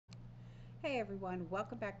Hey everyone,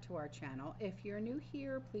 welcome back to our channel. If you're new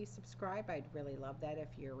here, please subscribe. I'd really love that. If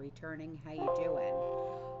you're returning, how you doing?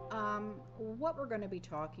 What we're going to be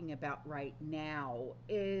talking about right now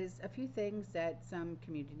is a few things that some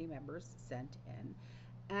community members sent in,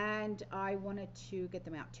 and I wanted to get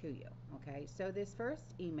them out to you. Okay, so this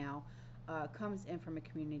first email comes in from a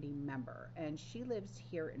community member, and she lives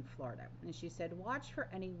here in Florida. And she said, "Watch for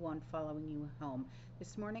anyone following you home.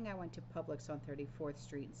 This morning I went to Publix on 34th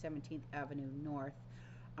Street and 17th Avenue North,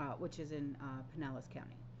 which is in Pinellas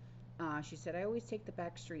County. She said, I always take the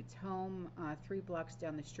back streets home. 3 blocks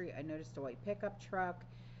down the street, I noticed a white pickup truck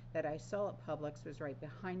that I saw at Publix was right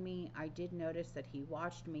behind me. I did notice that he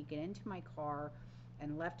watched me get into my car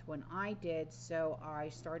and left when I did, so I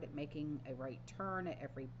started making a right turn at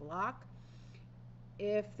every block.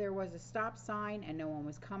 If there was a stop sign and no one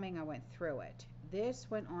was coming, I went through it. This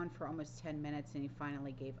went on for almost 10 minutes and he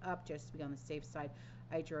finally gave up. Just to be on the safe side,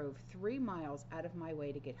 I drove 3 miles out of my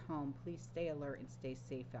way to get home. Please stay alert and stay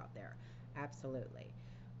safe out there." Absolutely.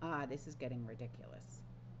 This is getting ridiculous.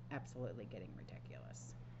 Absolutely getting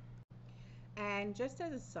ridiculous. And just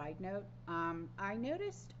as a side note, I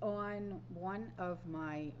noticed on one of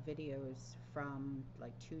my videos from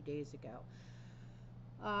like 2 days ago,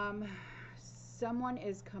 um, someone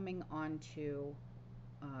is coming onto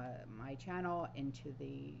my channel into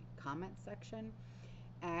the comment section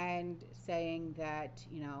and saying that,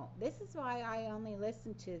 this is why I only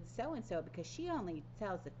listen to so and so because she only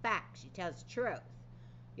tells the facts, she tells the truth.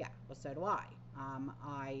 Yeah, well, so do I.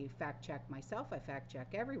 I fact check myself, I fact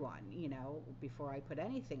check everyone, before I put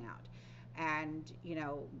anything out. And,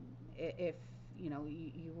 if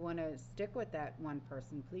you want to stick with that one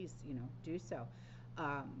person, please, do so.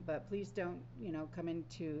 But please don't, come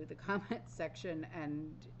into the comment section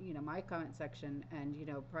and, my comment section and,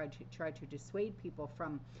 try to dissuade people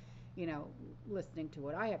from, listening to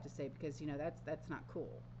what I have to say because, that's not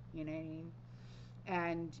cool. You know what I mean?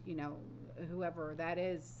 And, whoever that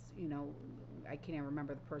is, I can't even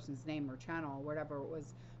remember the person's name or channel or whatever it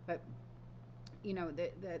was, but,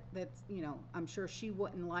 that's, I'm sure she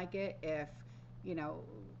wouldn't like it if, you know,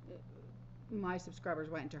 my subscribers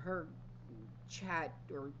went into her chat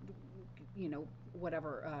or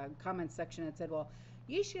whatever comment section and said, well,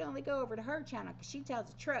 you should only go over to her channel because she tells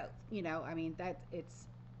the truth. I mean, that it's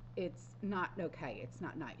not okay. It's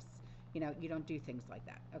not nice. You don't do things like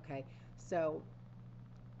that. Okay, so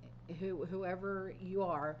whoever you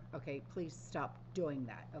are, okay, please stop doing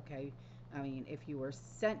that. Okay, I mean, if you were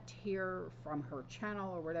sent here from her channel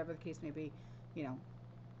or whatever the case may be, you know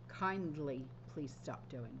kindly please stop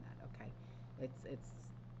doing that. Okay, it's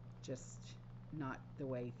just not the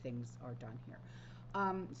way things are done here.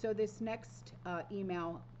 So this next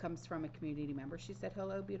email comes from a community member. She said,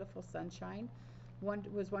 "Hello, beautiful sunshine.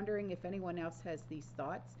 Was wondering if anyone else has these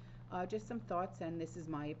thoughts. Just some thoughts, and this is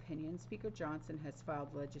my opinion. Speaker Johnson has filed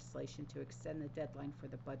legislation to extend the deadline for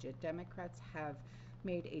the budget. Democrats have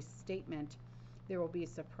made a statement there will be a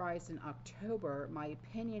surprise in October. My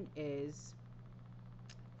opinion is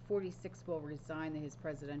 46 will resign his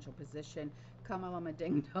presidential position. Kamala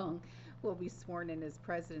Ding Dong will be sworn in as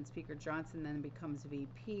president. Speaker Johnson then becomes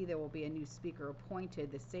VP. There will be a new speaker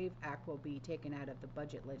appointed. The SAVE Act will be taken out of the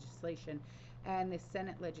budget legislation, and the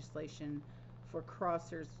Senate legislation for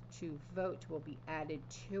crossers to vote will be added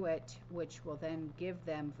to it, which will then give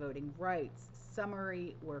them voting rights.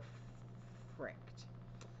 Summary, we're fricked."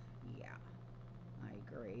 Yeah, I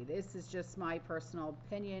agree. This is just my personal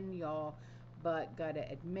opinion, y'all, but gotta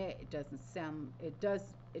admit,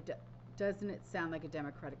 doesn't it sound like a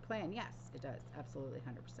Democratic plan? Yes, it does, absolutely,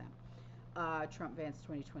 100%. Trump Vance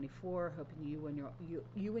 2024, hoping you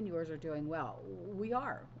and yours are doing well.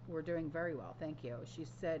 We're doing very well, thank you. She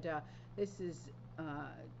said, this is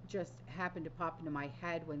just happened to pop into my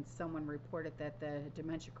head when someone reported that the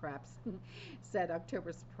dementia craps said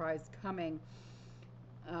October surprise coming.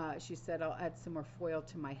 She said, "I'll add some more foil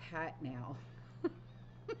to my hat now."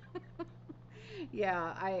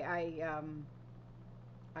 Yeah,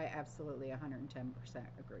 I absolutely 110%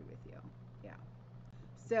 agree with you. Yeah.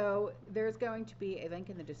 So there's going to be a link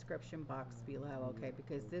in the description box below, okay,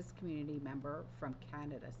 because this community member from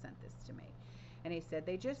Canada sent this to me. And he said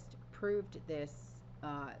they just proved this,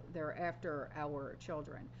 they're after our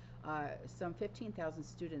children. Some 15,000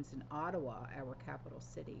 students in Ottawa, our capital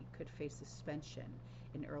city, could face suspension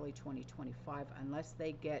in early 2025 unless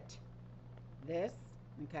they get this,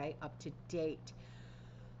 okay, up to date.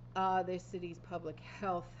 The city's public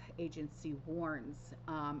health agency warns,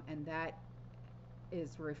 and that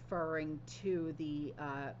is referring to the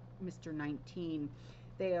Mr. 19.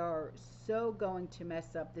 They are so going to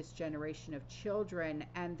mess up this generation of children,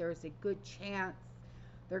 and there's a good chance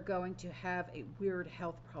They're going to have a weird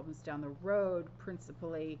health problems down the road,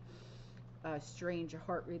 principally strange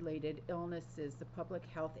heart-related illnesses. The public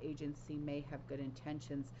health agency may have good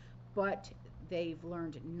intentions, but they've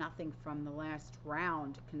learned nothing from the last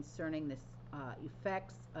round concerning the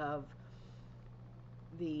effects of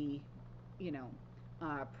the, you know,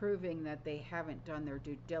 proving that they haven't done their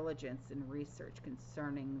due diligence in research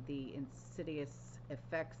concerning the insidious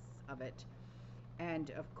effects of it.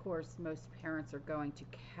 And of course, most parents are going to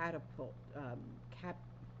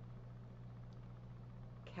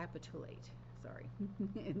capitulate, sorry,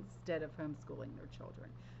 instead of homeschooling their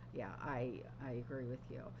children. Yeah, I agree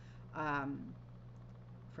with you. Um,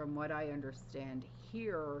 from what I understand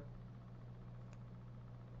here,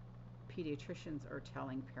 pediatricians are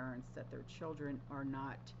telling parents that their children are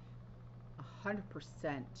not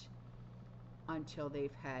 100% until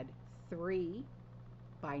they've had 3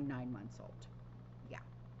 by 9 months old. Yeah.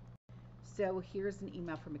 So here's an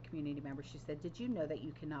email from a community member. She said, did you know that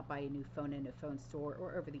you cannot buy a new phone in a phone store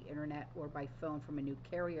or over the internet or by phone from a new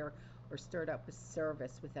carrier or start up a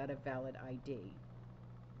service without a valid ID?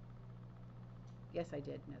 Yes, I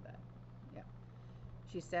did know that. Yeah.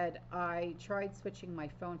 She said, I tried switching my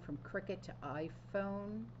phone from Cricket to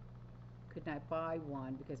iPhone. Could not buy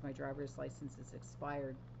one because my driver's license is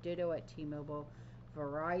expired. Ditto at T-Mobile,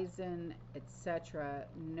 Verizon, etc.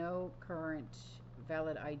 No current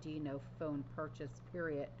valid ID, no phone purchase,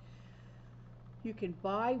 period. You can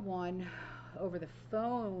buy one over the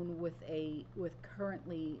phone with a current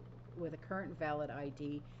valid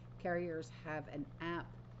ID. Carriers have an app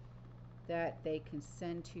that they can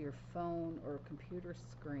send to your phone or computer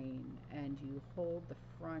screen, and you hold the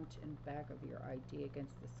front and back of your ID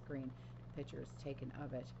against the screen. A picture is taken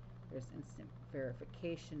of it. There's instant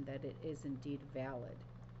verification that it is indeed valid.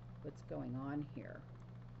 What's going on here?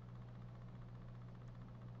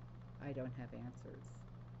 I don't have answers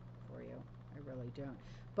for you. I really don't.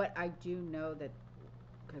 But I do know that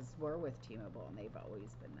because we're with T-Mobile and they've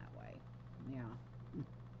always been that way. Yeah.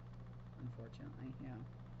 Unfortunately, yeah.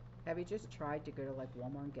 Have you just tried to go to like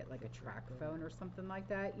Walmart and get like a track phone or something like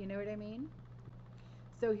that? You know what I mean?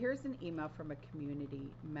 So here's an email from a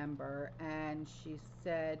community member, and she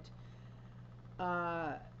said,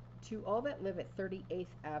 to all that live at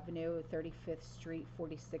 38th Avenue, 35th Street,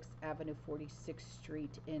 46th Avenue, 46th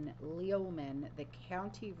Street in Lealman, the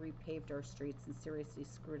county repaved our streets and seriously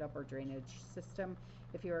screwed up our drainage system.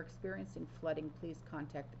 If you are experiencing flooding, please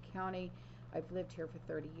contact the county. I've lived here for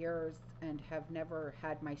 30 years and have never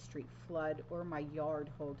had my street flood or my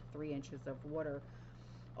yard hold 3 inches of water.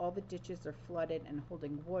 All the ditches are flooded and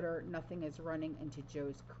holding water. Nothing is running into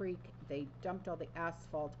Joe's Creek. They dumped all the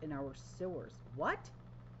asphalt in our sewers. What?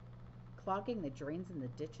 Clogging the drains in the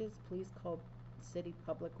ditches? Please call City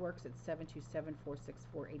Public Works at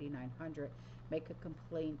 727-464-8900. Make a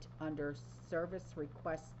complaint under service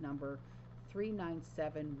request number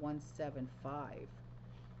 397175.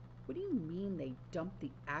 What do you mean they dumped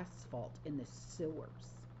the asphalt in the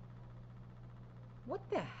sewers? What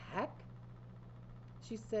the heck?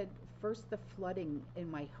 She said, first the flooding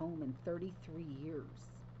in my home in 33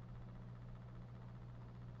 years.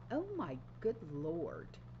 Oh my good Lord.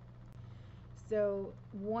 So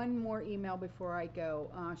one more email before I go.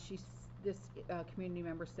 This community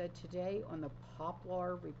member said, today on the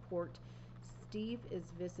Poplar Report, Steve is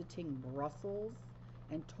visiting Brussels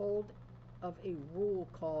and told of a rule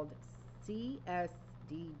called CSDD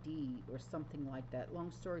or something like that.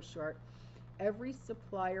 Long story short, every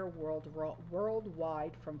supplier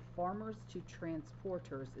worldwide, from farmers to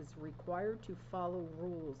transporters, is required to follow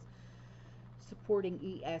rules supporting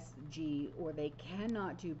ESG, or they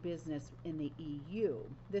cannot do business in the EU.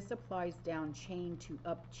 This applies down chain to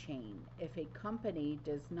up chain. If a company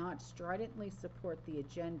does not stridently support the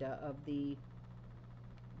agenda of the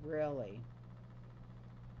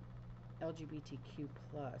LGBTQ+,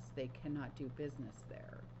 they cannot do business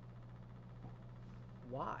there.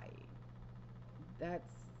 Why?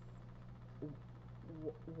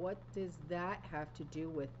 What does that have to do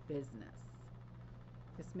with business?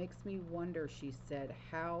 This makes me wonder, she said,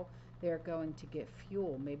 how they're going to get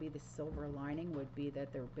fuel. Maybe the silver lining would be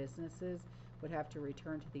that their businesses would have to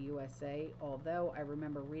return to the USA, although I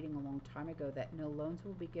remember reading a long time ago that no loans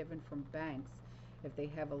will be given from banks if they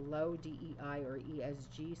have a low DEI or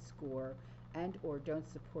ESG score and or don't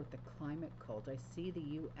support the climate cult. I see the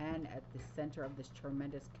UN at the center of this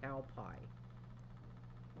tremendous cow pie.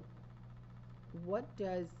 What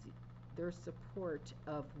does their support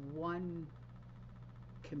of one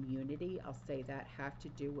community, I'll say that, have to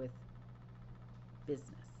do with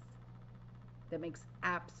business? That makes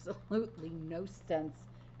absolutely no sense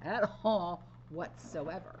at all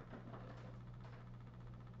whatsoever.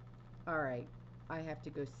 All right. I have to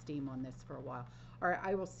go steam on this for a while. All right.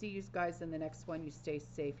 I will see you guys in the next one. You stay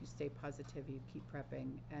safe. You stay positive. You keep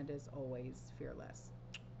prepping. And as always, fearless.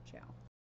 Ciao.